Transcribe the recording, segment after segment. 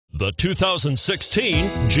The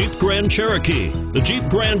 2016 Jeep Grand Cherokee. The Jeep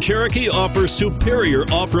Grand Cherokee offers superior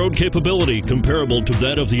off-road capability comparable to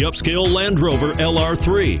that of the upscale Land Rover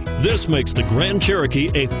LR3. This makes the Grand Cherokee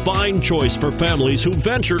a fine choice for families who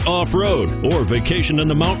venture off-road or vacation in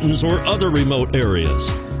the mountains or other remote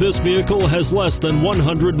areas. This vehicle has less than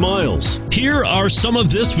 100 miles. Here are some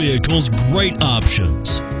of this vehicle's great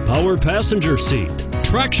options: power passenger seat,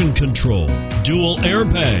 traction control, dual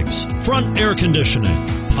airbags, front air conditioning,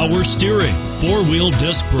 power steering, four-wheel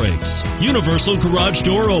disc brakes, universal garage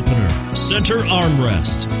door opener, center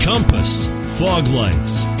armrest, compass, fog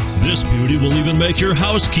lights. This beauty will even make your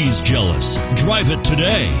house keys jealous. Drive it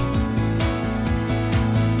today.